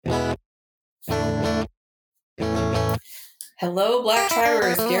Hello, Black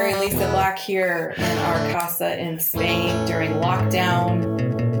Tribers. Gary Lisa Black here in our casa in Spain during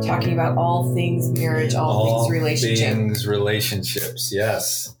lockdown, talking about all things marriage, all things relationships.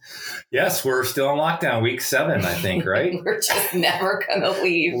 Yes. Yes, we're still in lockdown, week 7, I think, right? We're just never going to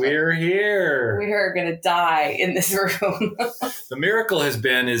leave. We're here. We are going to die in this room. The miracle has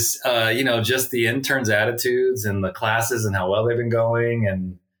been just the interns' attitudes and the classes and how well they've been going,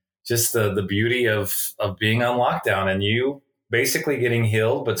 and just the beauty of being on lockdown and you basically getting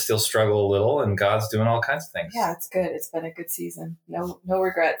healed, but still struggle a little, and God's doing all kinds of things. Yeah, it's good. It's been a good season. No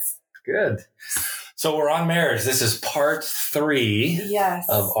regrets. Good. So we're on marriage. This is part 3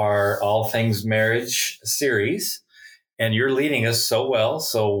 of our All Things Marriage series. And you're leading us so well.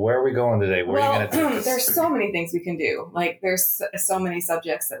 So where are we going today? Where are you going to take us? There's so many things we can do. Like there's so many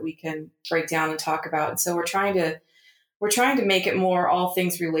subjects that we can break down and talk about. And so we're trying to make it more all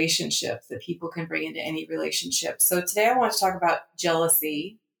things relationships that people can bring into any relationship. So today I want to talk about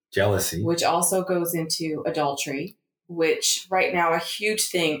jealousy, which also goes into adultery, which right now a huge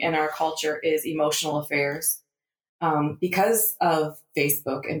thing in our culture is emotional affairs. Because of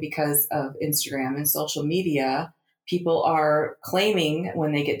Facebook and because of Instagram and social media, people are claiming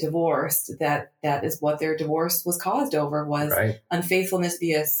when they get divorced that is what their divorce was caused over was unfaithfulness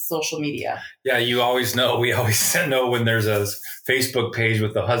via social media. Yeah, we always know when there's a Facebook page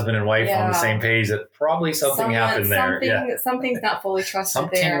with the husband and wife on the same page that probably something happened there. Something's not fully trusted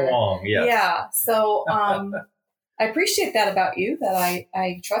something there. Wrong, yes. Yeah, so I appreciate that about you, that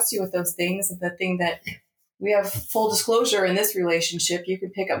I trust you with those things. The thing that we have full disclosure in this relationship. You can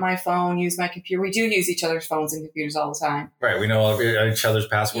pick up my phone, use my computer. We do use each other's phones and computers all the time. Right. We know each other's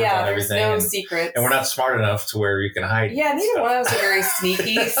passwords on everything. Yeah, there's no secrets. And we're not smart enough to where you can hide. Yeah, neither one of us are very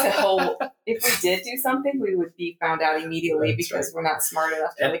sneaky. So if we did do something, we would be found out immediately because we're not smart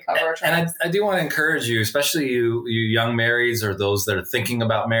enough to really cover our tracks. And I do want to encourage you, especially you young marrieds or those that are thinking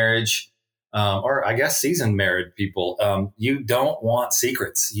about marriage, or I guess seasoned married people, you don't want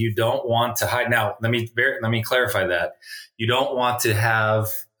secrets. You don't want to hide. Now, let me clarify that. You don't want to have,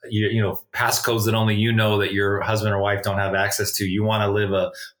 passcodes that only you know that your husband or wife don't have access to. You want to live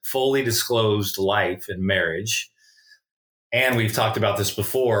a fully disclosed life in marriage. And we've talked about this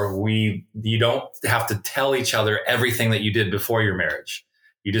before. You don't have to tell each other everything that you did before your marriage.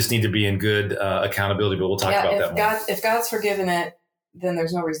 You just need to be in good accountability, but we'll talk about that more. If God's forgiven it, then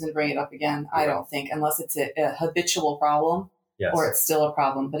there's no reason to bring it up again, I don't think, unless it's a habitual problem or it's still a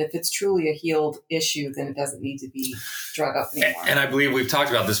problem. But if it's truly a healed issue, then it doesn't need to be drug up anymore. And I believe we've talked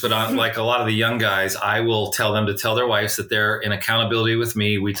about this, but like a lot of the young guys, I will tell them to tell their wives that they're in accountability with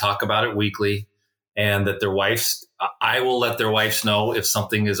me. We talk about it weekly, and that I will let their wives know if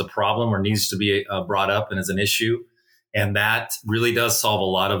something is a problem or needs to be brought up and is an issue. And that really does solve a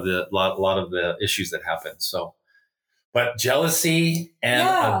lot of the issues that happen. So. But jealousy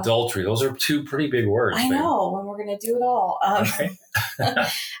and adultery, those are 2 pretty big words. I know, and we're going to do it all.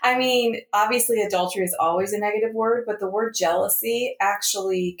 I mean, obviously adultery is always a negative word, but the word jealousy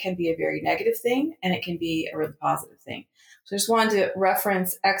actually can be a very negative thing, and it can be a really positive thing. So I just wanted to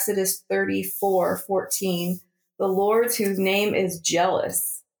reference Exodus 34:14. The Lord, whose name is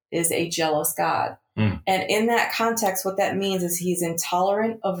jealous, is a jealous God. And in that context, what that means is he's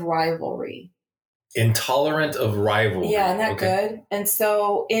intolerant of rivalry. Intolerant of rivalry. Yeah, isn't that good? And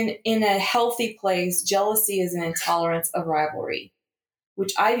so in a healthy place, jealousy is an intolerance of rivalry,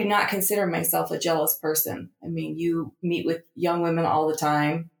 which I do not consider myself a jealous person. I mean, you meet with young women all the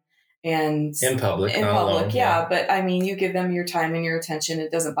time and in public, yeah. But I mean, you give them your time and your attention.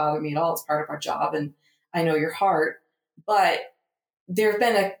 It doesn't bother me at all. It's part of our job, and I know your heart. But there have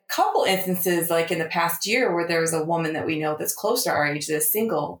been a couple instances, like in the past year, where there was a woman that we know that's close to our age that is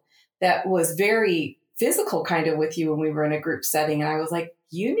single, that was very physical kind of with you when we were in a group setting. And I was like,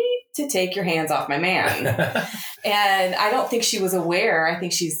 you need to take your hands off my man. And I don't think she was aware. I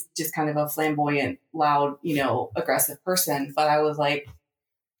think she's just kind of a flamboyant, loud, aggressive person. But I was like,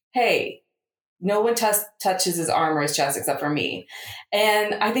 hey, no one touches his arm or his chest except for me.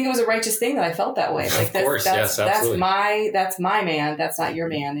 And I think it was a righteous thing that I felt that way. Like, of course, yes, absolutely. That's my man. That's not your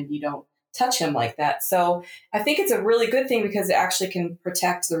man. And you don't touch him like that. So I think it's a really good thing because it actually can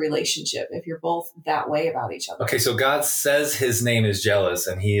protect the relationship if you're both that way about each other. Okay, so God says his name is jealous,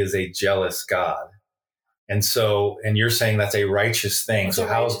 and he is a jealous God. And you're saying that's a righteous thing. So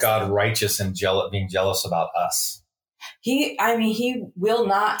how is God righteous and being jealous about us? He will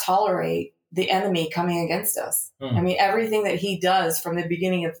not tolerate the enemy coming against us. I mean, everything that he does from the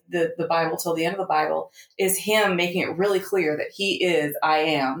beginning of the Bible till the end of the Bible is him making it really clear that he is I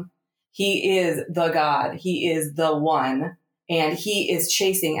am. He is the God. He is the one, and he is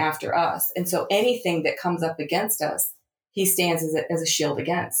chasing after us. And so anything that comes up against us, he stands as a shield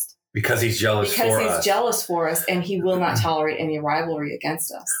against. Because he's jealous for us. Because he's jealous for us, and he will not tolerate any rivalry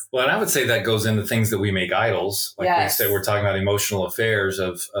against us. Well, and I would say that goes into things that we make idols. Like Yes. we said, we're talking about emotional affairs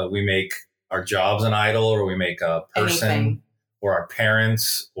of we make our jobs an idol, or we make a person Anything. or our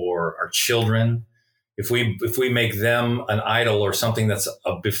parents or our children. If we make them an idol or something that's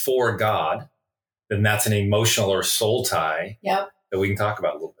before God, then that's an emotional or soul tie Yep. that we can talk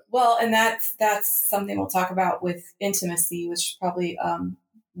about a little bit. Well, and that's something we'll talk about with intimacy, which is probably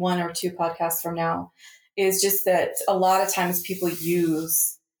 1 or 2 podcasts from now, is just that a lot of times people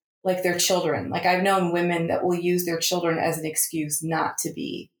use like their children. Like I've known women that will use their children as an excuse not to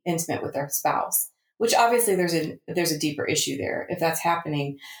be intimate with their spouse, which obviously there's a deeper issue there if that's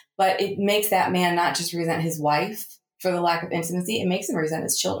happening. But it makes that man not just resent his wife for the lack of intimacy, it makes him resent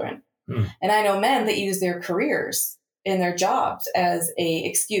his children. And I know men that use their careers and their jobs as a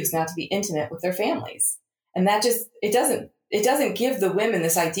excuse not to be intimate with their families. And that just, it doesn't give the women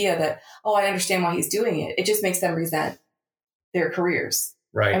this idea that, oh, I understand why he's doing it. It just makes them resent their careers.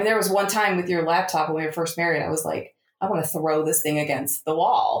 Right. I mean, there was one time with your laptop when we were first married, I was like, I want to throw this thing against the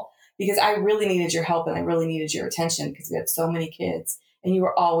wall because I really needed your help and I really needed your attention because we had so many kids and you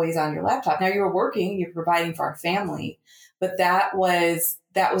were always on your laptop. Now you were working, you're providing for our family, but that was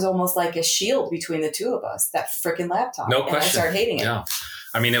almost like a shield between the two of us, that freaking laptop. No and question. I started hating it. Yeah.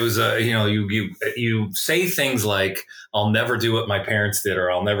 I mean, it was, you say things like, I'll never do what my parents did, or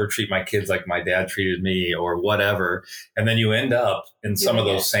I'll never treat my kids like my dad treated me, or whatever. And then you end up in some of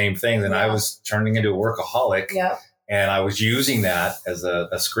those same things. And I was turning into a workaholic. Yep. And I was using that as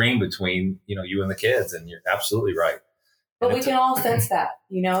a screen between, you and the kids. And you're absolutely right. But we can all sense that,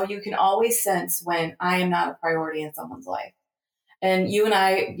 you can always sense when I am not a priority in someone's life. And you and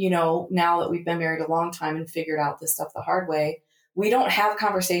I, now that we've been married a long time and figured out this stuff the hard way, we don't have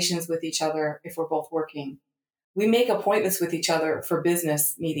conversations with each other if we're both working. We make appointments with each other for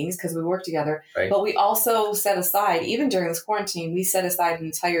business meetings because we work together. Right. But we also set aside, even during this quarantine, we set aside an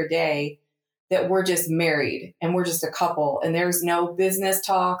entire day that we're just married and we're just a couple. And there's no business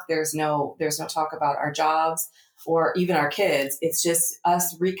talk. There's no talk about our jobs or even our kids. It's just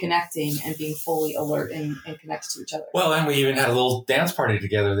us reconnecting and being fully alert and connected to each other. Well, and we even had a little dance party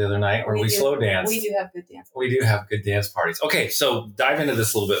together the other night where we slow danced. We do have good dance. We do have good dance parties. Okay, so dive into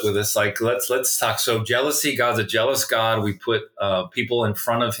this a little bit with us. Like, let's talk. So jealousy, God's a jealous God. We put people in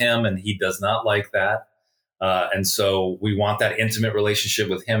front of him and he does not like that. And so we want that intimate relationship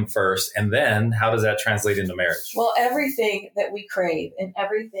with him first. And then how does that translate into marriage? Well, everything that we crave and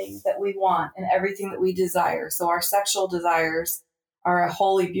everything that we want and everything that we desire. So our sexual desires are a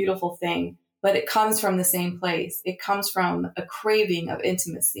holy, beautiful thing, but it comes from the same place. It comes from a craving of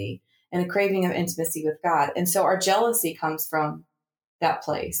intimacy and a craving of intimacy with God. And so our jealousy comes from that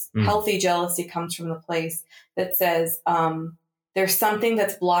place. Healthy jealousy comes from the place that says, there's something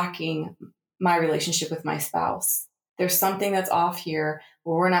that's blocking my relationship with my spouse. There's something that's off here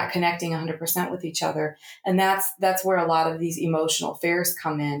where we're not connecting 100% with each other. And that's where a lot of these emotional affairs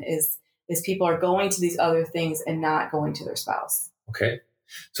come in is people are going to these other things and not going to their spouse. Okay.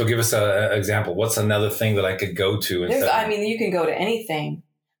 So give us an example. What's another thing that I could go to? You can go to anything,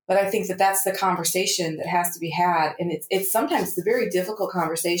 but I think that's the conversation that has to be had. And it's sometimes a very difficult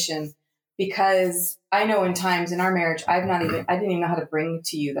conversation because I know in times in our marriage, I didn't even know how to bring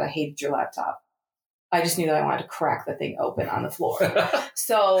to you that I hated your laptop. I just knew that I wanted to crack the thing open on the floor.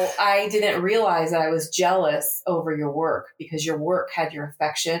 So I didn't realize that I was jealous over your work because your work had your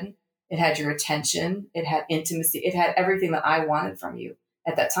affection. It had your attention. It had intimacy. It had everything that I wanted from you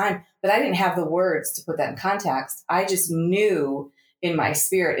at that time. But I didn't have the words to put that in context. I just knew in my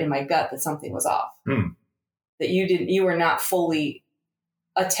spirit, in my gut, that something was off. That you were not fully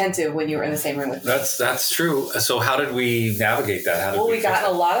attentive when you were in the same room with me. That's true. So how did we navigate that? We got in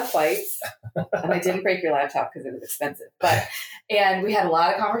a lot of fights and I didn't break your laptop because it was expensive, and we had a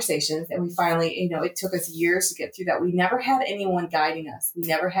lot of conversations and we finally, it took us years to get through that. We never had anyone guiding us. We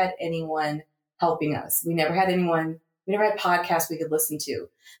never had anyone helping us. We never had podcasts we could listen to.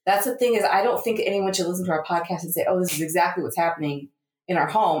 That's the thing is I don't think anyone should listen to our podcast and say, oh, this is exactly what's happening in our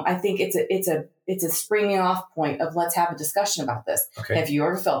home. I think it's a springing off point of let's have a discussion about this. Okay. Have you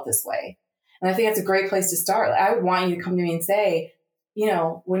ever felt this way? And I think that's a great place to start. I would want you to come to me and say,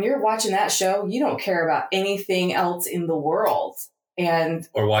 when you're watching that show, you don't care about anything else in the world.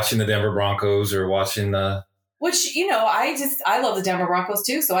 Or watching the Denver Broncos or watching which, I love the Denver Broncos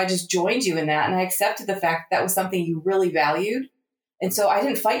too. So I just joined you in that and I accepted the fact that was something you really valued. And so I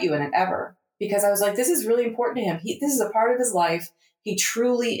didn't fight you in it ever because I was like, this is really important to him. This is a part of his life he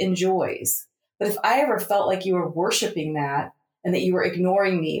truly enjoys. But if I ever felt like you were worshiping that and that you were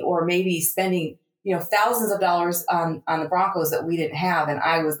ignoring me or maybe spending thousands of dollars on the Broncos that we didn't have, and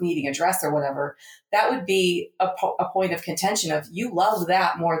I was needing a dress or whatever, that would be a point of contention of you love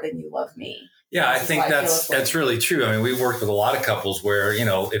that more than you love me. Yeah, I think that's really true. I mean, we worked with a lot of couples where,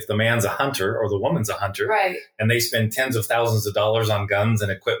 if the man's a hunter or the woman's a hunter, right, and they spend tens of thousands of dollars on guns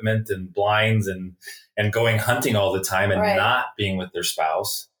and equipment and blinds and going hunting all the time and not being with their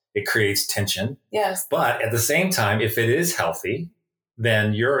spouse, it creates tension. Yes. But at the same time, if it is healthy,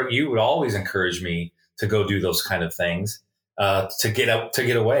 then you would always encourage me to go do those kind of things, to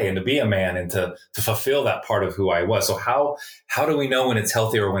get away and to be a man and to fulfill that part of who I was. So how do we know when it's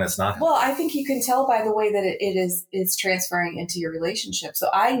healthy or when it's not healthy? Well, I think you can tell by the way that it's transferring into your relationship. So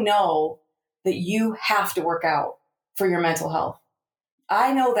I know that you have to work out for your mental health.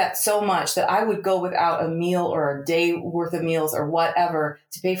 I know that so much that I would go without a meal or a day worth of meals or whatever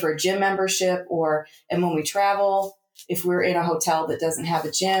to pay for a gym membership, and when we travel, if we're in a hotel that doesn't have a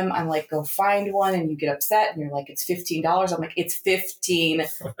gym, I'm like, go find one, and you get upset and you're like, it's $15. I'm like, it's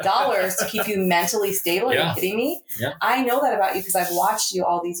 $15 to keep you mentally stable. Are you kidding me? Yeah. I know that about you because I've watched you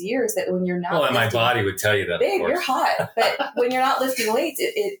all these years, that when you're not and my body would tell you that. Babe, you're hot. But when you're not lifting weights,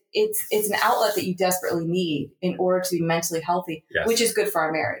 it's an outlet that you desperately need in order to be mentally healthy, which is good for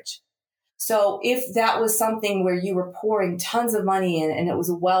our marriage. So if that was something where you were pouring tons of money in and it was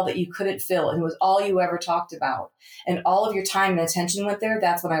a well that you couldn't fill and it was all you ever talked about and all of your time and attention went there,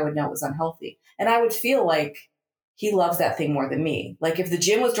 that's when I would know it was unhealthy. And I would feel like he loves that thing more than me. Like if the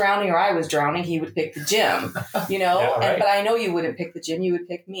gym was drowning or I was drowning, he would pick the gym, but I know you wouldn't pick the gym. You would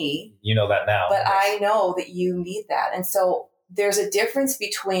pick me. You know that now. But I know that you need that. And so there's a difference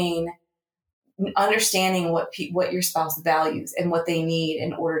between understanding what your spouse values and what they need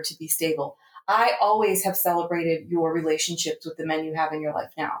in order to be stable. I always have celebrated your relationships with the men you have in your life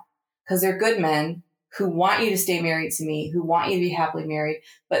now, because they're good men who want you to stay married to me, who want you to be happily married.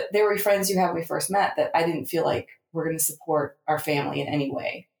 But there were friends you had when we first met that I didn't feel like were going to support our family in any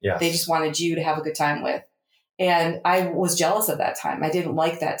way. Yes. They just wanted you to have a good time with. And I was jealous of that time. I didn't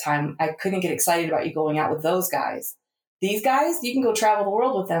like that time. I couldn't get excited about you going out with those guys. These guys, you can go travel the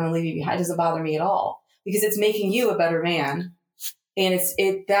world with them and leave you behind. It doesn't bother me at all because it's making you a better man. And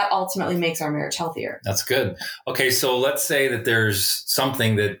that ultimately makes our marriage healthier. That's good. Okay. So let's say that there's so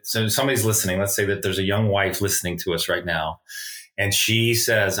somebody's listening. Let's say that there's a young wife listening to us right now. And she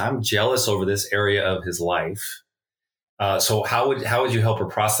says, I'm jealous over this area of his life. So how would you help her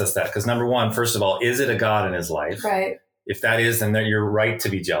process that? Because number one, first of all, is it a God in his life? Right. If that is, then you're right to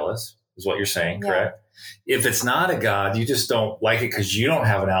be jealous, is what you're saying, correct? If it's not a God, you just don't like it because you don't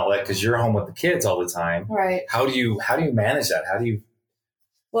have an outlet because you're home with the kids all the time. Right. How do you manage that?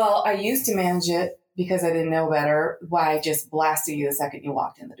 Well, I used to manage it because I didn't know better. Why I just blasted you the second you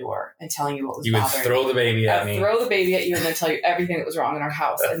walked in the door and telling you what was bothering you. You would throw the baby at me. Throw the baby at you and then tell you everything that was wrong in our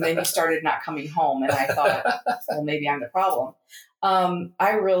house. And then you started not coming home. And I thought, well, maybe I'm the problem.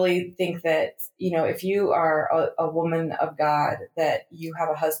 I really think that, if you are a woman of God, that you have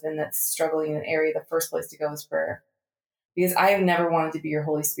a husband that's struggling in an area, the first place to go is prayer. Because I have never wanted to be your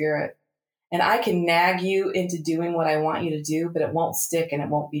Holy Spirit. And I can nag you into doing what I want you to do, but it won't stick and it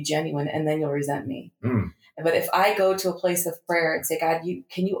won't be genuine. And then you'll resent me. But if I go to a place of prayer and say, God,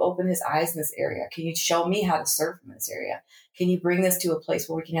 can you open his eyes in this area? Can you show me how to serve him in this area? Can you bring this to a place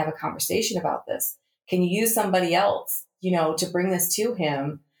where we can have a conversation about this? Can you use somebody else, to bring this to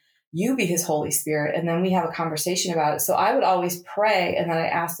him? You be his Holy Spirit. And then we have a conversation about it. So I would always pray. And then I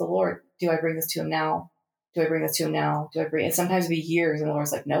ask the Lord, do I bring this to him now? Do I bring this to him now? And sometimes it'd be years. And the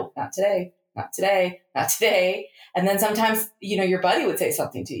Lord's like, nope, not today. Not today, not today. And then sometimes, your buddy would say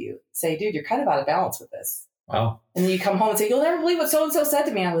something to you, say, dude, you're kind of out of balance with this. Wow. And then you come home and say, you'll never believe what so-and-so said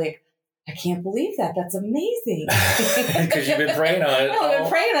to me. I'm like, I can't believe that. That's amazing. Because you've been praying on it. I've been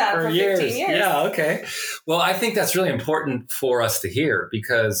praying on it for 15 years. Yeah. Okay. Well, I think that's really important for us to hear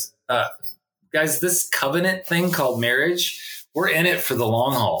because, guys, this covenant thing called marriage, we're in it for the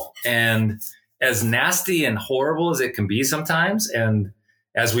long haul. And as nasty and horrible as it can be sometimes, and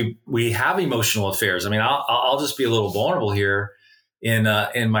as we have emotional affairs. I mean, I'll just be a little vulnerable here. In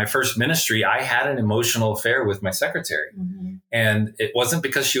my first ministry, I had an emotional affair with my secretary. Mm-hmm. And it wasn't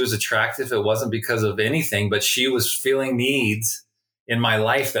because she was attractive. It wasn't because of anything, but she was feeling needs in my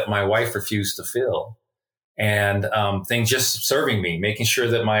life that my wife refused to fill. And things just serving me, making sure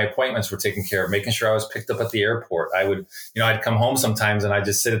that my appointments were taken care of, making sure I was picked up at the airport. I'd come home sometimes and I'd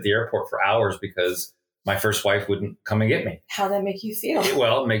just sit at the airport for hours because my first wife wouldn't come and get me. How'd that make you feel?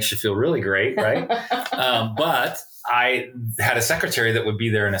 Well, it makes you feel really great, right? But I had a secretary that would be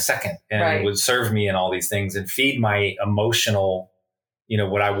there in a second and would serve me and all these things and feed my emotional,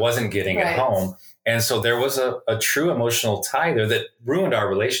 what I wasn't getting at home. And so there was a true emotional tie there that ruined our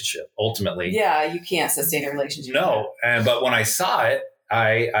relationship ultimately. Yeah, you can't sustain a relationship. No. But when I saw it,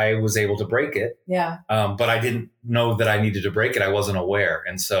 I was able to break it. Yeah. But I didn't know that I needed to break it. I wasn't aware.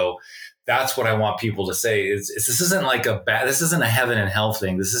 And so that's what I want people to say is this isn't like this isn't a heaven and hell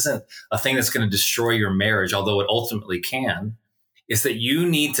thing. This isn't a thing that's going to destroy your marriage, although it ultimately can. It's that you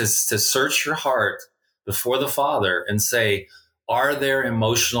need to search your heart before the Father and say, are there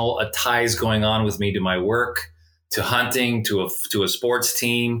emotional ties going on with me to my work, to hunting, to a sports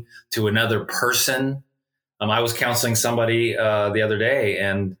team, to another person? I was counseling somebody the other day,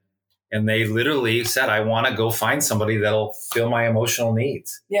 and they literally said, I want to go find somebody that'll fill my emotional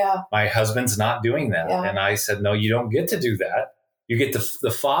needs. Yeah. My husband's not doing that. Yeah. And I said, no, you don't get to do that. You get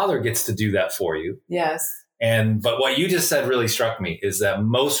the Father gets to do that for you. Yes. But what you just said really struck me is that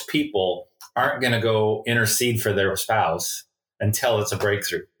most people aren't going to go intercede for their spouse until it's a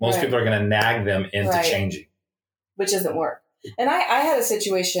breakthrough. Most people are going to nag them into changing. Which doesn't work. And I had a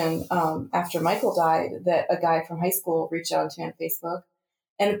situation after Michael died that a guy from high school reached out to me on Facebook.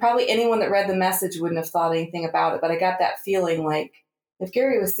 And probably anyone that read the message wouldn't have thought anything about it. But I got that feeling like if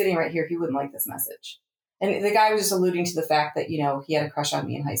Gary was sitting right here, he wouldn't like this message. And the guy was just alluding to the fact that, you know, he had a crush on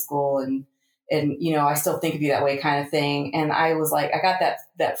me in high school and you know, I still think of you that way kind of thing. And I was like, I got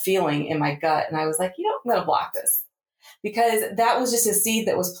that feeling in my gut. And I was like, you know, I'm going to block this. Because that was just a seed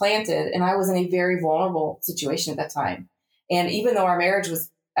that was planted. And I was in a very vulnerable situation at that time. And even though our marriage was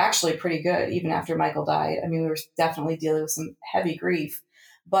actually pretty good, even after Michael died, I mean, we were definitely dealing with some heavy grief,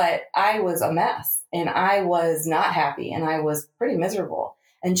 but I was a mess and I was not happy and I was pretty miserable.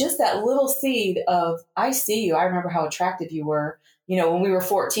 And just that little seed of, I see you. I remember how attractive you were, you know, when we were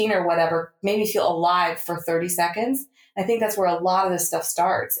 14 or whatever, made me feel alive for 30 seconds. I think that's where a lot of this stuff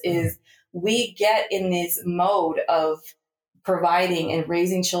starts is we get in this mode of providing and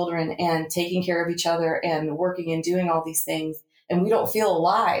raising children and taking care of each other and working and doing all these things. And we don't feel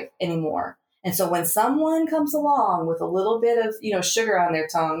alive anymore. And so when someone comes along with a little bit of, you know, sugar on their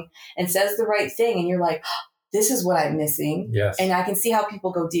tongue and says the right thing, and you're like, oh, this is what I'm missing. Yes. And I can see how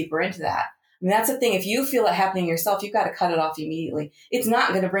people go deeper into that. I mean, that's the thing. If you feel it happening yourself, you've got to cut it off immediately. It's not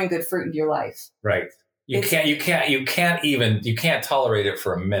going to bring good fruit into your life. Right. You can't tolerate it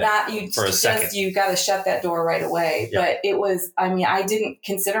for a minute, for a second. You got to shut that door right away. Yeah. But it was, I mean, I didn't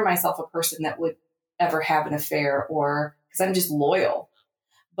consider myself a person that would ever have an affair or because I'm just loyal.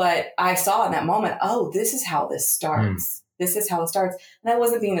 But I saw in that moment, oh, this is how this starts. This is how it starts. And I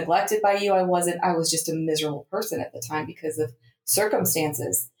wasn't being neglected by you. I was just a miserable person at the time because of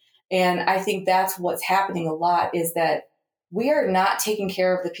circumstances. And I think that's what's happening a lot is that we are not taking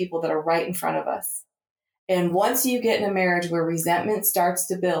care of the people that are right in front of us. And once you get in a marriage where resentment starts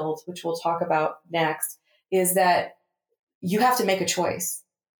to build, which we'll talk about next, is that you have to make a choice.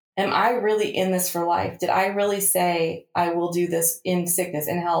 Am I really in this for life? Did I really say I will do this in sickness,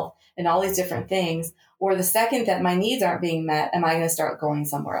 in health, and all these different things? Or the second that my needs aren't being met, am I going to start going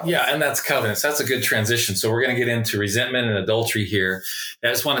somewhere else? Yeah, and that's covenants. That's a good transition. So we're going to get into resentment and adultery here. I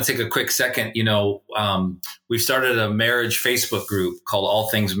just want to take a quick second. You know, we've started a marriage Facebook group called All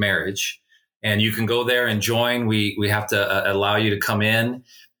Things Marriage. And you can go there and join. We have to allow you to come in.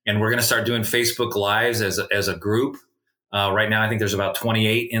 And we're going to start doing Facebook Lives as a group. Right now, I think there's about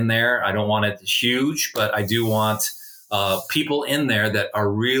 28 in there. I don't want it huge, but I do want people in there that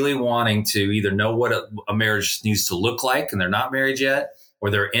are really wanting to either know what a marriage needs to look like and they're not married yet,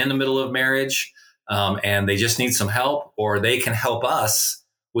 or they're in the middle of marriage and they just need some help, or they can help us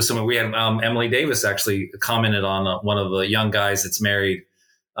with something. We had Emily Davis actually commented on one of the young guys that's married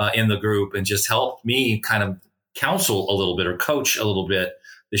in the group and just helped me kind of counsel a little bit or coach a little bit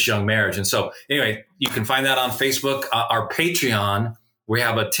this young marriage. And so anyway, you can find that on Facebook. Our Patreon, we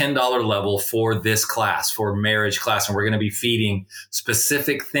have a $10 level for this class, for marriage class. And we're going to be feeding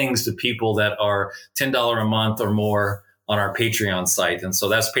specific things to people that are $10 a month or more on our Patreon site. And so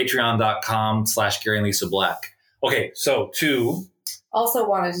that's patreon.com/Gary and Lisa Black. Okay. So also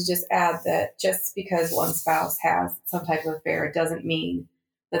wanted to just add that just because one spouse has some type of affair, it doesn't mean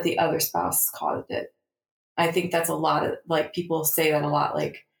that the other spouse caused it. I think that's a lot of, like, people say that a lot,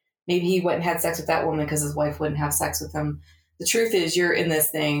 like maybe he went and had sex with that woman because his wife wouldn't have sex with him. The truth is you're in this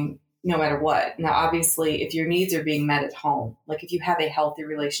thing no matter what. Now, obviously, if your needs are being met at home, like if you have a healthy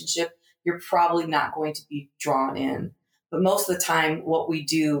relationship, you're probably not going to be drawn in. But most of the time, what we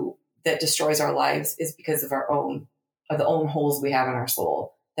do that destroys our lives is because of the own holes we have in our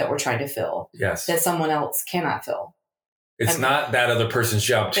soul that we're trying to fill. Yes. That someone else cannot fill. It's not that other person's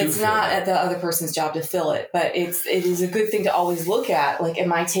job to fill it. It's not the other person's job to fill it, but it is a good thing to always look at. Like,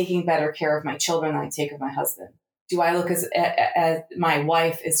 am I taking better care of my children than I take of my husband? do I look as my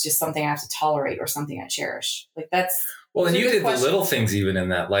wife is just something I have to tolerate or something I cherish? Like that's well, and a you good did question. the little things even in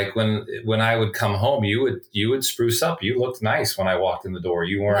that. Like when I would come home, you would spruce up. You looked nice when I walked in the door.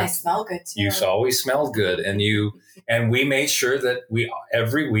 You And I weren't. smell good too. You always smelled good, and we made sure that we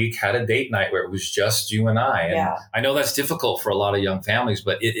every week had a date night where it was just you and I. And Yeah. I know that's difficult for a lot of young families,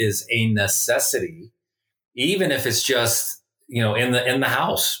 but it is a necessity, even if it's just in the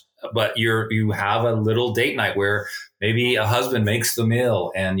house. But you have a little date night where maybe a husband makes the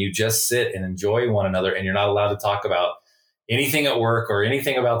meal and you just sit and enjoy one another, and you're not allowed to talk about anything at work or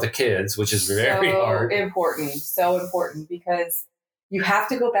anything about the kids, which is very hard. So important because you have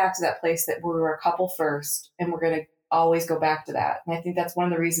to go back to that place that we were a couple first, and we're going to always go back to that. And I think that's one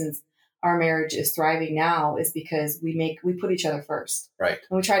of the reasons our marriage is thriving now is because we put each other first. Right.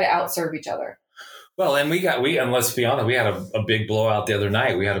 And we try to outserve each other. Well, and and let's be honest, we had a big blowout the other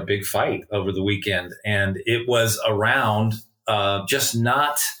night. We had a big fight over the weekend, and it was around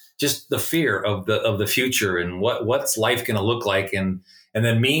just the fear of the future and what's life going to look like. And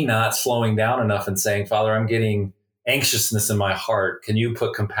then me not slowing down enough and saying, Father, I'm getting anxiousness in my heart. Can you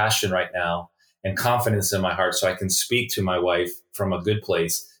put compassion right now and confidence in my heart so I can speak to my wife from a good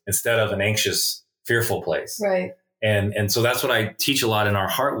place instead of an anxious, fearful place? Right. And so that's what I teach a lot in our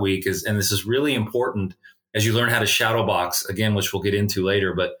Heart Week and this is really important as you learn how to shadow box again, which we'll get into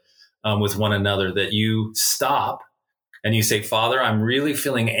later, but with one another, that you stop and you say, Father, I'm really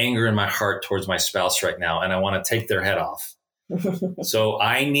feeling anger in my heart towards my spouse right now, and I want to take their head off. So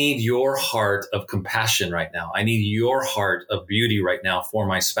I need your heart of compassion right now. I need your heart of beauty right now for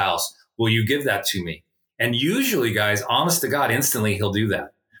my spouse. Will you give that to me? And usually, guys, honest to God, instantly he'll do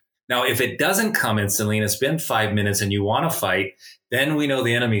that. Now, if it doesn't come instantly and it's been 5 minutes and you want to fight, then we know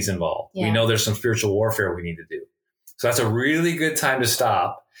the enemy's involved. Yeah. We know there's some spiritual warfare we need to do. So that's a really good time to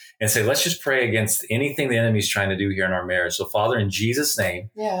stop and say, let's just pray against anything the enemy's trying to do here in our marriage. So, Father, in Jesus' name,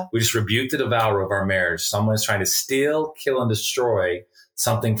 we just rebuke the devourer of our marriage. Someone's trying to steal, kill, and destroy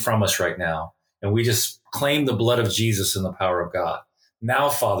something from us right now. And we just claim the blood of Jesus and the power of God. Now,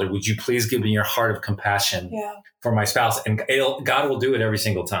 Father, would you please give me your heart of compassion for my spouse? And God will do it every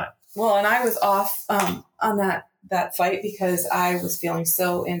single time. Well, and I was off on that fight because I was feeling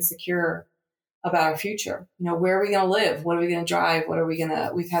so insecure about our future. Where are we going to live? What are we going to drive?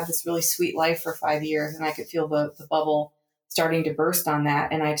 We've had this really sweet life for 5 years, and I could feel the bubble starting to burst on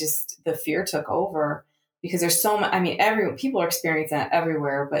that. And the fear took over because there's so much, people are experiencing that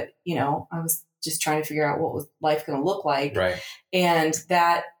everywhere, but I was just trying to figure out what was life going to look like. Right. And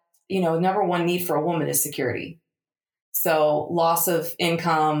that, number one need for a woman is security. So loss of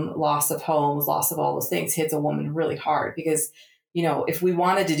income, loss of homes, loss of all those things hits a woman really hard because, if we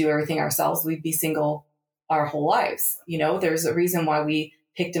wanted to do everything ourselves, we'd be single our whole lives. There's a reason why we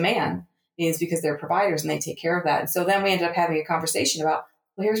picked a man is because they're providers and they take care of that. And so then we ended up having a conversation about,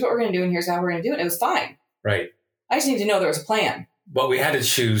 well, here's what we're going to do and here's how we're going to do it. And it was fine. Right. I just need to know there was a plan. But we had to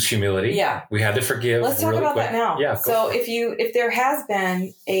choose humility. Yeah. We had to forgive. Let's talk really about quick. that now. Yeah. So if there has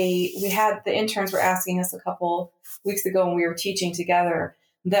been we had the interns were asking us a couple weeks ago when we were teaching together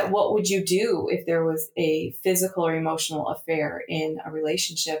that what would you do if there was a physical or emotional affair in a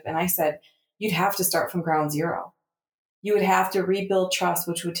relationship? And I said, you'd have to start from ground zero. You would have to rebuild trust,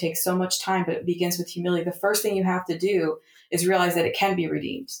 which would take so much time, but it begins with humility. The first thing you have to do is realize that it can be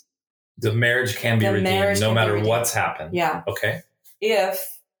redeemed. The marriage can be redeemed no matter what's happened. Yeah. Okay.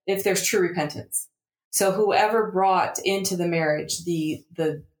 If there's true repentance. So whoever brought into the marriage the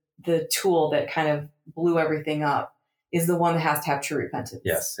tool that kind of blew everything up is the one that has to have true repentance.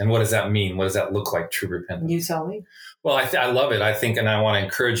 Yes. And what does that mean? What does that look like, true repentance? You tell me. Well, I love it. I think, and I want to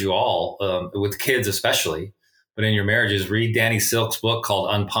encourage you all, with kids especially, but in your marriages, read Danny Silk's book called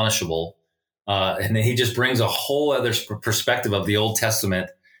Unpunishable. And he just brings a whole other perspective of the Old Testament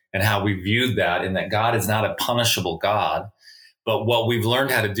and how we viewed that, and that God is not a punishable God. But what we've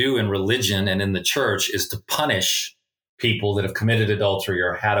learned how to do in religion and in the church is to punish people that have committed adultery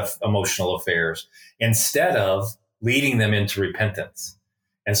or had emotional affairs instead of leading them into repentance.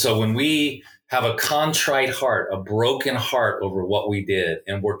 And so when we have a contrite heart, a broken heart over what we did,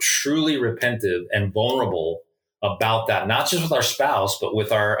 and we're truly repentive and vulnerable about that, not just with our spouse, but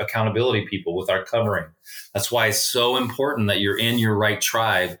with our accountability people, with our covering. That's why it's so important that you're in your right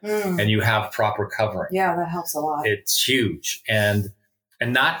tribe and you have proper covering. Yeah, that helps a lot. It's huge. And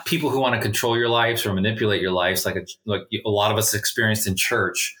not people who want to control your lives or manipulate your lives like a lot of us experienced in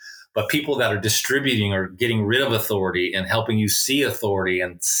church, but people that are distributing or getting rid of authority and helping you see authority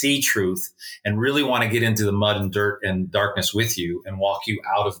and see truth and really want to get into the mud and dirt and darkness with you and walk you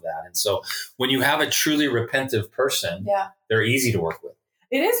out of that. And so when you have a truly repentive person, they're easy to work with.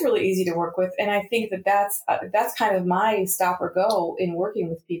 It is really easy to work with. And I think that that's kind of my stop or go in working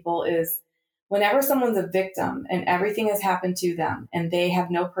with people is whenever someone's a victim and everything has happened to them and they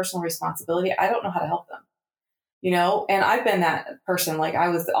have no personal responsibility, I don't know how to help them. And I've been that person. Like I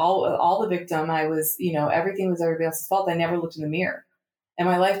was all the victim. I was, everything was everybody else's fault. I never looked in the mirror. And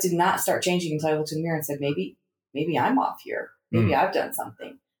my life did not start changing until I looked in the mirror and said, maybe I'm off here. Maybe I've done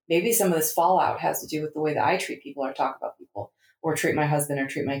something. Maybe some of this fallout has to do with the way that I treat people or talk about people or treat my husband or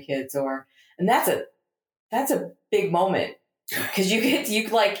treat my kids and that's a big moment because you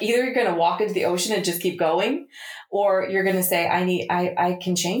like either you're going to walk into the ocean and just keep going or you're going to say, I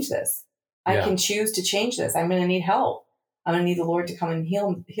can change this. I can choose to change this. I'm going to need help. I'm going to need the Lord to come and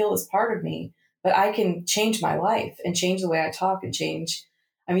heal this part of me, but I can change my life and change the way I talk and change.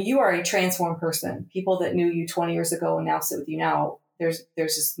 I mean, you are a transformed person. People that knew you 20 years ago and now sit with you now, there's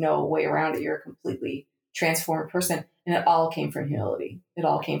just no way around it. You're a completely transformed person. And it all came from humility. It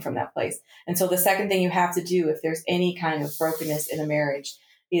all came from that place. And so the second thing you have to do if there's any kind of brokenness in a marriage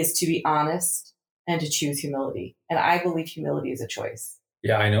is to be honest and to choose humility. And I believe humility is a choice.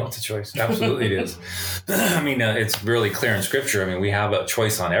 Yeah, I know it's a choice. Absolutely it is. I mean, it's really clear in scripture. I mean, we have a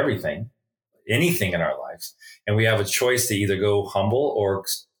choice on everything, anything in our lives. And we have a choice to either go humble or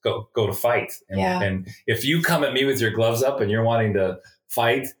go to fight. And if you come at me with your gloves up and you're wanting to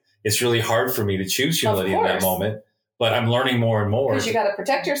fight, it's really hard for me to choose humility in that moment. But I'm learning more and more. Because you got to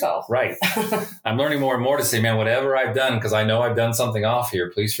protect yourself. Right. I'm learning more and more to say, man, whatever I've done, because I know I've done something off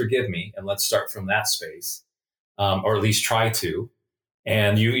here, please forgive me. And let's start from that space, or at least try to.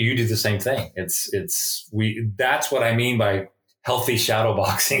 And you do the same thing. That's what I mean by healthy shadow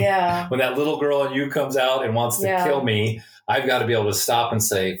boxing. Yeah. When that little girl in you comes out and wants to kill me, I've got to be able to stop and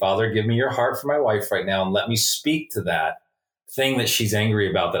say, Father, give me your heart for my wife right now and let me speak to that thing that she's angry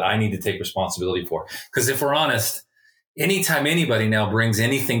about that I need to take responsibility for. Because if we're honest, anytime anybody now brings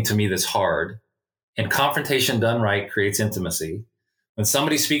anything to me that's hard, and confrontation done right creates intimacy. When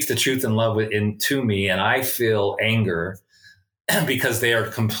somebody speaks the truth and love to me and I feel anger because they are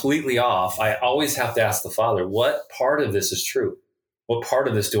completely off, I always have to ask the Father, what part of this is true? What part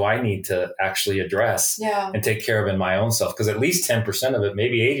of this do I need to actually address and take care of in my own self? Because at least 10% of it,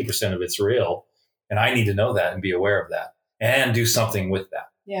 maybe 80% of it's real. And I need to know that and be aware of that and do something with that.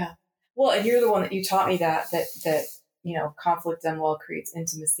 Yeah. Well, and you're the one that you taught me that conflict done well creates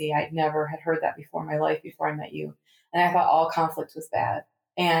intimacy. I never had heard that before in my life before I met you. And I thought all conflict was bad.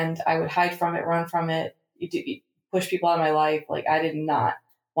 And I would hide from it, run from it, push people out of my life. Like I did not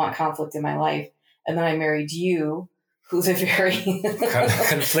want conflict in my life. And then I married you, who's a very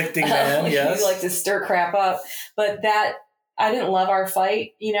conflicting man. Yes. You like to stir crap up. But that I didn't love our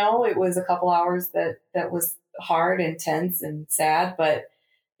fight. It was a couple hours that was hard and tense and sad, but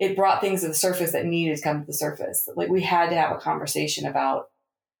it brought things to the surface that needed to come to the surface. Like we had to have a conversation about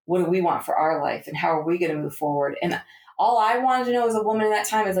what do we want for our life and how are we going to move forward? And all I wanted to know as a woman in that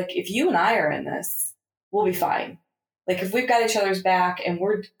time is like, if you and I are in this, we'll be fine. Like if we've got each other's back and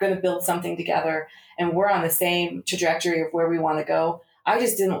we're going to build something together and we're on the same trajectory of where we want to go, I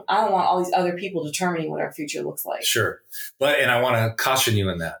don't want all these other people determining what our future looks like. Sure. And I want to caution you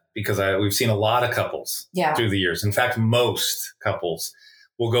in that because we've seen a lot of couples through the years. In fact, most couples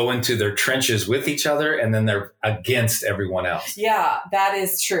will go into their trenches with each other and then they're against everyone else. Yeah, that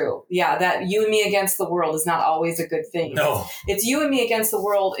is true. Yeah, that you and me against the world is not always a good thing. No. It's you and me against the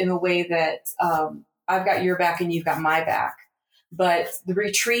world in a way that I've got your back and you've got my back. But the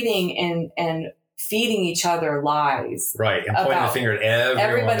retreating and feeding each other lies. Right, and pointing the finger at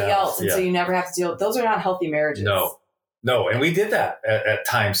everybody else. And so you never have to deal with those are not healthy marriages. No. And we did that at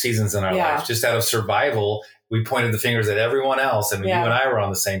times, seasons in our lives, just out of survival. We pointed the fingers at everyone else. And you and I were on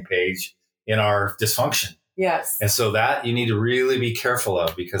the same page in our dysfunction. Yes. And so that you need to really be careful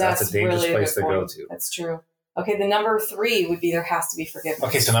of because that's a dangerous place to go to. That's true. Okay. The number 3 would be there has to be forgiveness.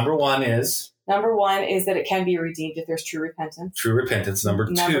 Okay. So number one is that it can be redeemed if there's true repentance. True repentance. Number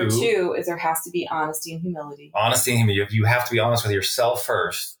two is there has to be honesty and humility. Honesty and humility. You have to be honest with yourself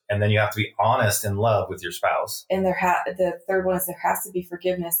first, and then you have to be honest in love with your spouse. And the third one is there has to be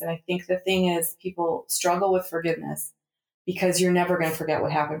forgiveness. And I think the thing is people struggle with forgiveness because you're never going to forget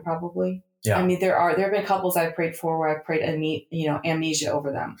what happened probably. Yeah. I mean, there have been couples I've prayed for where I've prayed amnesia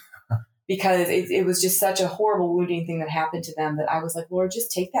over them. Because it was just such a horrible, wounding thing that happened to them that I was like, Lord,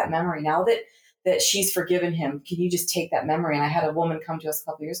 just take that memory. Now that she's forgiven him, can you just take that memory? And I had a woman come to us a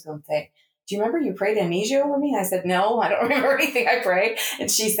couple years ago and say, do you remember you prayed amnesia over me? And I said, no, I don't remember anything I prayed.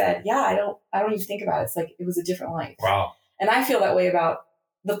 And she said, yeah, I don't even think about it. It's like it was a different life. Wow. And I feel that way about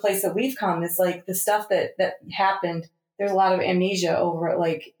the place that we've come. It's like the stuff that happened there's a lot of amnesia over it.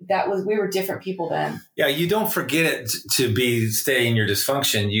 Like we were different people then. Yeah. You don't forget it to stay in your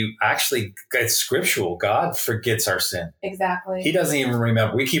dysfunction. You actually, it's scriptural. God forgets our sin. Exactly. He doesn't even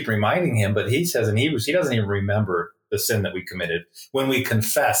remember. We keep reminding him, but he says in Hebrews, he doesn't even remember the sin that we committed. When we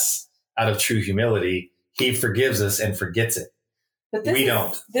confess out of true humility, he forgives us and forgets it. But we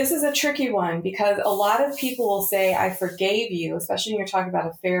don't. This is a tricky one because a lot of people will say, I forgave you, especially when you're talking about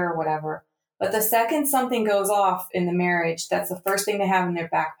affair or whatever. But the second something goes off in the marriage, that's the first thing they have in their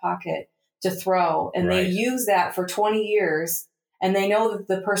back pocket to throw. And They use that for 20 years and they know that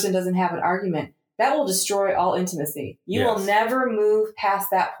the person doesn't have an argument. That will destroy all intimacy. You will never move past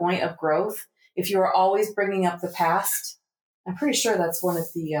that point of growth if you are always bringing up the past. I'm pretty sure that's one of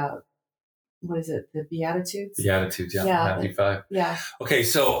the... what is it? The Beatitudes? Beatitudes, yeah. Matthew 5. Yeah. Okay,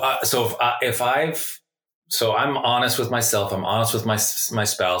 so I'm honest with myself. I'm honest with my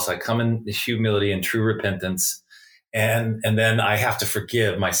spouse. I come in humility and true repentance, and then I have to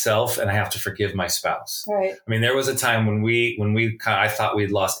forgive myself and I have to forgive my spouse. Right. I mean, there was a time when I thought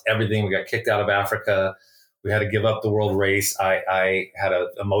we'd lost everything. We got kicked out of Africa. We had to give up the world race. I had an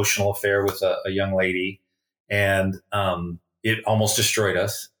emotional affair with a young lady, and it almost destroyed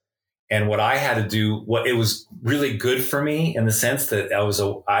us. And what I had to do, it was really good for me in the sense that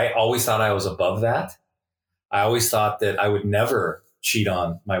I always thought I was above that. I always thought that I would never cheat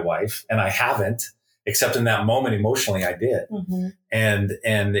on my wife, and I haven't, except in that moment emotionally I did. Mm-hmm. And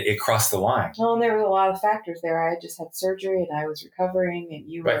it crossed the line. Well, and there were a lot of factors there. I just had surgery and I was recovering,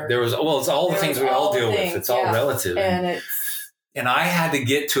 and you were... Right. It's all the things we all deal with. It's all relative. And I had to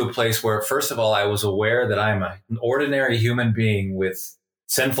get to a place where, first of all, I was aware that I'm an ordinary human being with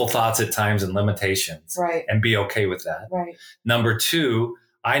sinful thoughts at times and limitations, right, and be okay with that. Right. Number two,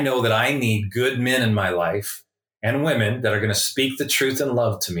 I know that I need good men in my life and women that are going to speak the truth and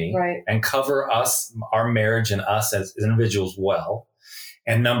love to me, right, and cover us, our marriage, and us as individuals well.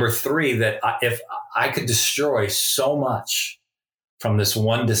 And number three, that if I could destroy so much from this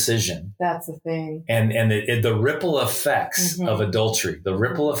one decision, that's the thing. And the ripple effects of adultery, the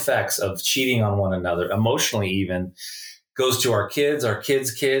ripple effects of cheating on one another, emotionally even, goes to our kids'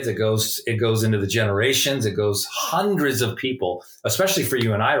 kids. It goes into the generations. It goes hundreds of people, especially for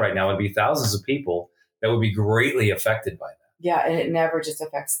you and I right now. It'd be thousands of people that would be greatly affected by that. Yeah. And it never just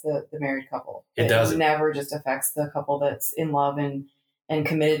affects the married couple. It doesn't. Never just affects the couple that's in love and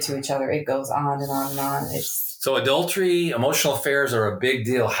committed to each other. It goes on and on and on. So adultery, emotional affairs are a big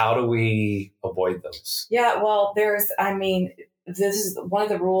deal. How do we avoid those? Yeah. Well, this is one of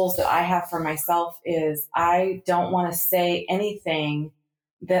the rules that I have for myself is I don't want to say anything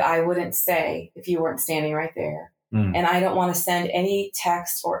that I wouldn't say if you weren't standing right there. Mm. And I don't want to send any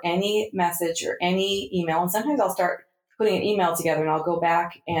text or any message or any email. And sometimes I'll start putting an email together and I'll go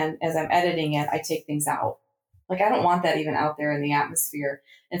back, and as I'm editing it, I take things out. Like, I don't want that even out there in the atmosphere.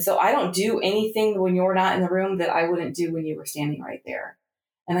 And so I don't do anything when you're not in the room that I wouldn't do when you were standing right there.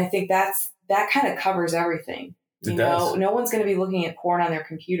 And I think that kind of covers everything. You know, no one's going to be looking at porn on their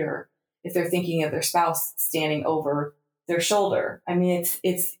computer if they're thinking of their spouse standing over their shoulder. I mean,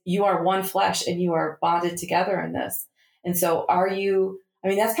 it's you are one flesh and you are bonded together in this. And so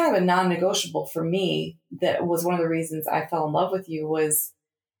that's kind of a non-negotiable for me. That was one of the reasons I fell in love with you, was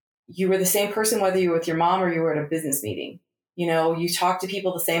you were the same person, whether you were with your mom or you were at a business meeting. You know, you talked to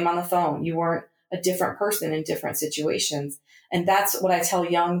people the same on the phone. You weren't a different person in different situations. And that's what I tell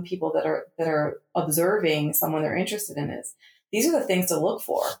young people that are observing someone they're interested in is these are the things to look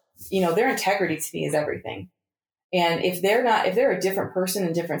for. You know, their integrity to me is everything. And if they're a different person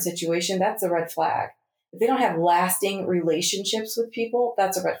in different situation, that's a red flag. If they don't have lasting relationships with people,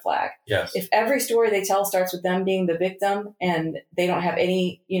 that's a red flag. Yes. If every story they tell starts with them being the victim and they don't have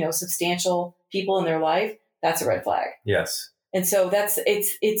any, substantial people in their life, that's a red flag. Yes. And so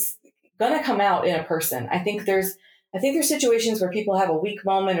it's going to come out in a person. I think there's situations where people have a weak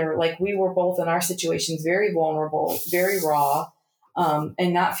moment, or like we were both in our situations, very vulnerable, very raw,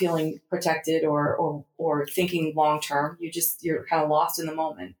 and not feeling protected or thinking long term. You're kind of lost in the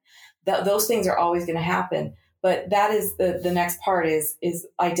moment. Those things are always going to happen. But that is the next part is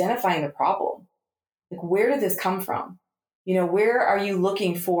identifying the problem. Like, where did this come from? Where are you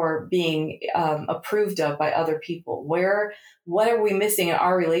looking for being approved of by other people? What are we missing in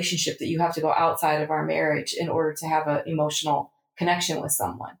our relationship that you have to go outside of our marriage in order to have an emotional connection with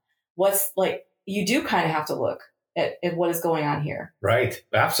someone? You do kind of have to look at what is going on here. Right.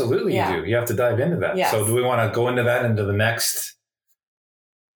 Absolutely. Yeah. You do. You have to dive into that. Yes. So do we want to go into that into the next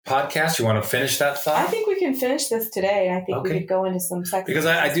podcast? You want to finish that thought? I think we can finish this today. I think we could go into some second. Because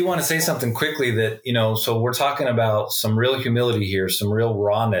I do want to say something quickly that, so we're talking about some real humility here, some real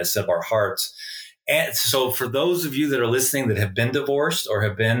rawness of our hearts. And so for those of you that are listening that have been divorced or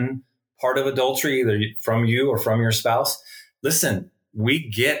have been part of adultery, either from you or from your spouse, listen, we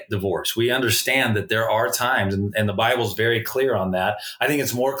get divorced. We understand that there are times, and the Bible's very clear on that. I think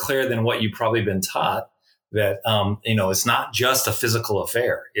it's more clear than what you've probably been taught that, it's not just a physical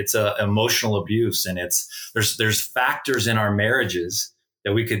affair. It's a emotional abuse. And there's factors in our marriages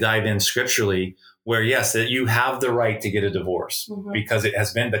that we could dive in scripturally where, yes, that you have the right to get a divorce because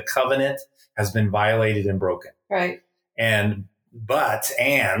the covenant has been violated and broken. Right. And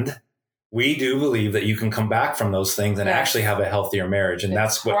we do believe that you can come back from those things and actually have a healthier marriage. And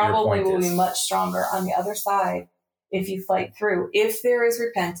that's what your point is. Probably will be much stronger on the other side if you fight through. If there is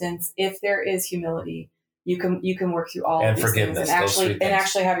repentance, if there is humility, you can work through all of these things and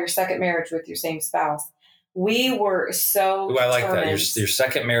actually have your second marriage with your same spouse. We were so I like that. Your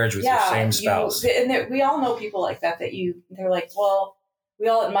second marriage with your same spouse. We all know people like that they're like, well, we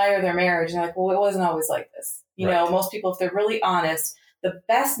all admire their marriage. And they're like, well, it wasn't always like this. You know, most people, if they're really honest, the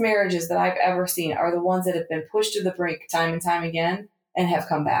best marriages that I've ever seen are the ones that have been pushed to the brink time and time again and have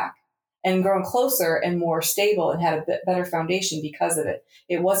come back and grown closer and more stable and had a bit better foundation because of it.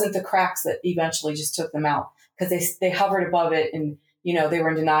 It wasn't the cracks that eventually just took them out because they hovered above it and, they were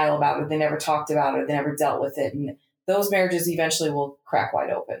in denial about it. They never talked about it. They never dealt with it. And those marriages eventually will crack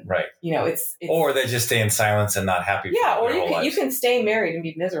wide open. Right. It's or they just stay in silence and not happy. Yeah. Or you can stay married and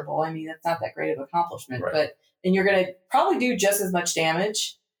be miserable. I mean, that's not that great of an accomplishment, and you're going to probably do just as much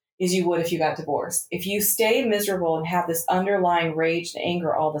damage as you would if you got divorced. If you stay miserable and have this underlying rage and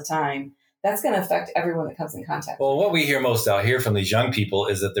anger all the time, that's going to affect everyone that comes in contact. Well, what we hear most out here from these young people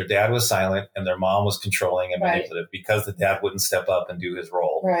is that their dad was silent and their mom was controlling and manipulative because the dad wouldn't step up and do his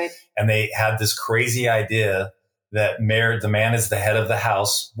role. Right. And they had this crazy idea that the man is the head of the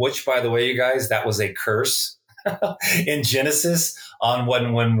house, which, by the way, you guys, that was a curse in Genesis on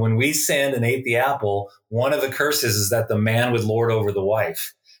when we sinned and ate the apple. One of the curses is that the man would lord over the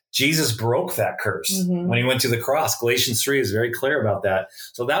wife. Jesus broke that curse when he went to the cross. Galatians 3 is very clear about that.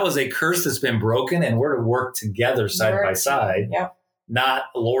 So that was a curse that's been broken, and we're to work together side by side, not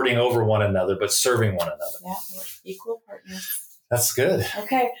lording over one another, but serving one another. Yeah, we're equal partners. That's good.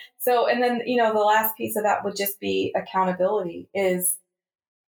 Okay. So, and then, the last piece of that would just be accountability is,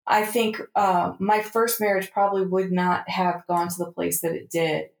 I think my first marriage probably would not have gone to the place that it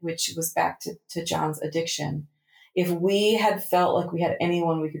did, which was back to John's addiction, if we had felt like we had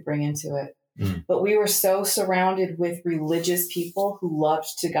anyone we could bring into it. But we were so surrounded with religious people who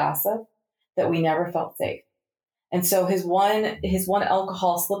loved to gossip that we never felt safe. And so his one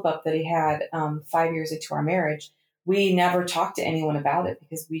alcohol slip up that he had 5 years into our marriage, we never talked to anyone about it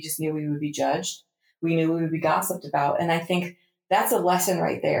because we just knew we would be judged. We knew we would be gossiped about. And I think that's a lesson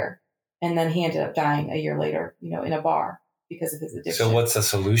right there. And then he ended up dying a year later, in a bar because of his addiction. So what's the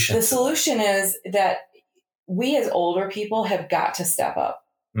solution? The solution is that we as older people have got to step up.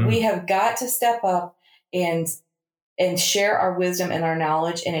 We have got to step up and share our wisdom and our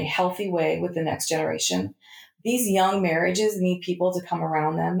knowledge in a healthy way with the next generation. These young marriages need people to come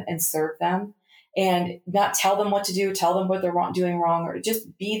around them and serve them and not tell them what to do, tell them what they're doing wrong, or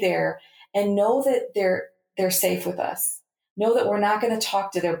just be there and know that they're safe with us. Know that we're not going to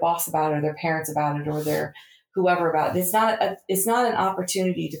talk to their boss about it or their parents about it or their whoever about it. It's not an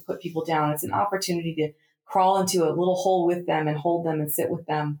opportunity to put people down. It's an opportunity to crawl into a little hole with them and hold them and sit with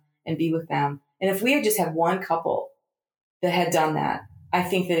them and be with them. And if we had just had one couple that had done that, I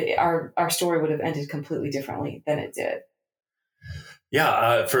think that our story would have ended completely differently than it did.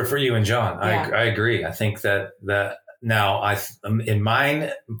 Yeah, for you and John, Yeah. I agree. I think that now in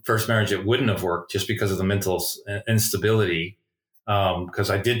my first marriage, it wouldn't have worked just because of the mental instability. Because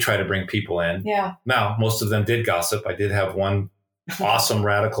I did try to bring people in. Yeah. Now, most of them did gossip. I did have one awesome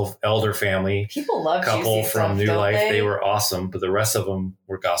radical elder family. People love couple from stuff, New don't Life. They? They were awesome, but the rest of them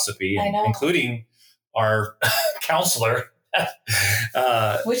were gossipy, including our counselor.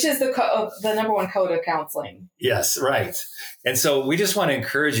 Which is the number one code of counseling. Yes, right. And so we just want to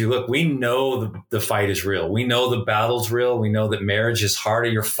encourage you. Look, we know the fight is real. We know the battle's real. We know that marriage is harder.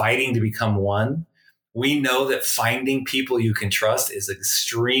 You're fighting to become one. We know that finding people you can trust is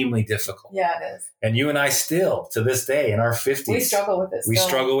extremely difficult. Yeah, it is. And you and I still, to this day, in our 50s, we struggle with it. We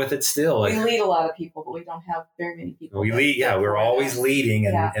struggle with it still. We lead a lot of people, but we don't have very many people. We lead, we're always leading,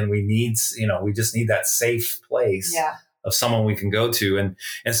 and we need, we just need that safe place of someone we can go to,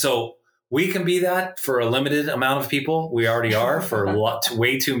 and so we can be that for a limited amount of people. We already are for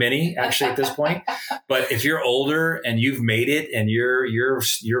way too many, actually, at this point. But if you're older and you've made it, and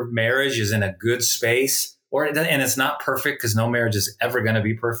your marriage is in a good space, and it's not perfect because no marriage is ever going to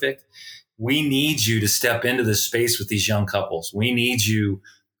be perfect, we need you to step into this space with these young couples. We need you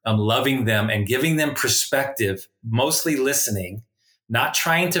loving them and giving them perspective, mostly listening, not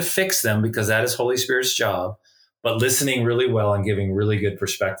trying to fix them because that is Holy Spirit's job, but listening really well and giving really good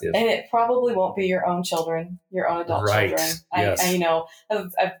perspective. And it probably won't be your own children, your own adult children. Yes.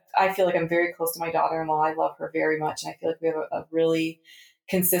 I feel like I'm very close to my daughter-in-law. I love her very much. And I feel like we have a really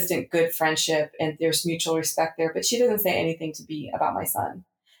consistent, good friendship, and there's mutual respect there. But she doesn't say anything to me about my son.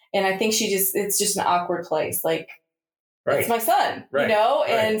 And I think it's just an awkward place. Like, it's my son, Right.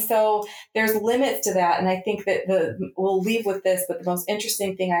 And so there's limits to that. And I think that we'll leave with this, but the most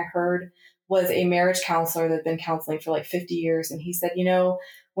interesting thing I heard was a marriage counselor that had been counseling for like 50 years. And he said,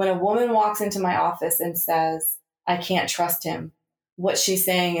 when a woman walks into my office and says, I can't trust him, what she's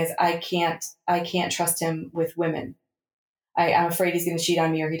saying is, I can't trust him with women. I'm afraid he's going to cheat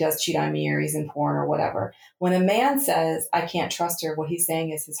on me, or he does cheat on me, or he's in porn or whatever. When a man says, I can't trust her, what he's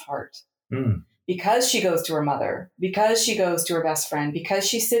saying is his heart. Because she goes to her mother, because she goes to her best friend, because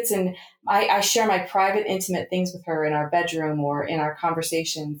she sits and I share my private, intimate things with her in our bedroom or in our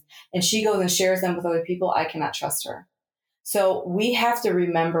conversations, and she goes and shares them with other people, I cannot trust her. So we have to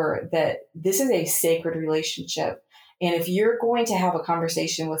remember that this is a sacred relationship. And if you're going to have a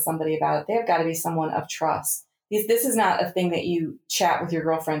conversation with somebody about it, they've got to be someone of trust. This is not a thing that you chat with your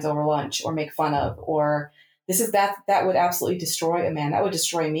girlfriends over lunch or make fun of, or that would absolutely destroy a man. That would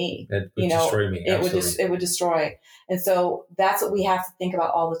destroy me. It would destroy me. It would destroy. And so that's what we have to think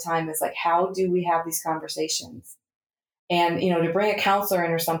about all the time is like, how do we have these conversations? And, to bring a counselor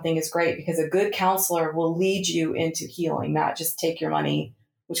in or something is great, because a good counselor will lead you into healing, not just take your money,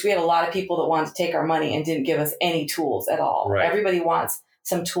 which we had a lot of people that wanted to take our money and didn't give us any tools at all. Right. Everybody wants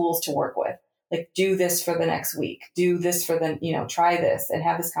some tools to work with. Like, do this for the next week, do this for try this and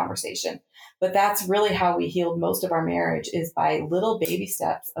have this conversation. But that's really how we healed most of our marriage, is by little baby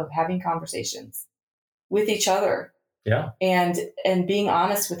steps of having conversations with each other. Yeah. And being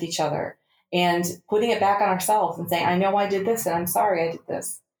honest with each other and putting it back on ourselves and saying, I know I did this and I'm sorry I did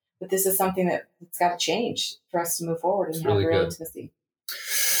this, but this is something that's got to change for us to move forward and have real intimacy.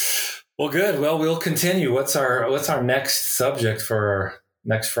 Well, good. Well, we'll continue. What's our next subject for our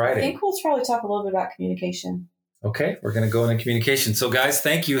next Friday? I think we'll probably talk a little bit about communication. Okay, we're going to go into communication. So guys,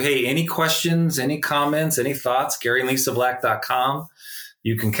 thank you. Hey, any questions, any comments, any thoughts, GaryandLisaBlack.com.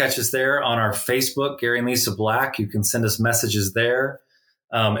 You can catch us there on our Facebook, Gary and Lisa Black. You can send us messages there.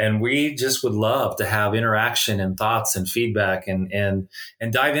 And we just would love to have interaction and thoughts and feedback and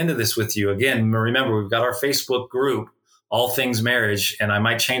dive into this with you. Again, remember, we've got our Facebook group, All Things Marriage, and I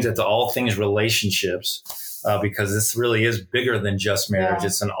might change it to All Things Relationships because this really is bigger than just marriage. Yeah.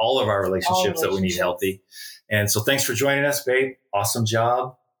 It's in all of our relationships that we need healthy. And so thanks for joining us, babe. Awesome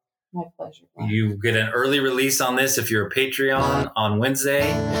job. My pleasure. You get an early release on this if you're a Patreon on Wednesday.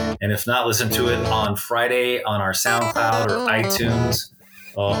 And if not, listen to it on Friday on our SoundCloud or iTunes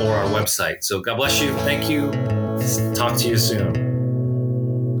or our website. So God bless you. Thank you. Talk to you soon.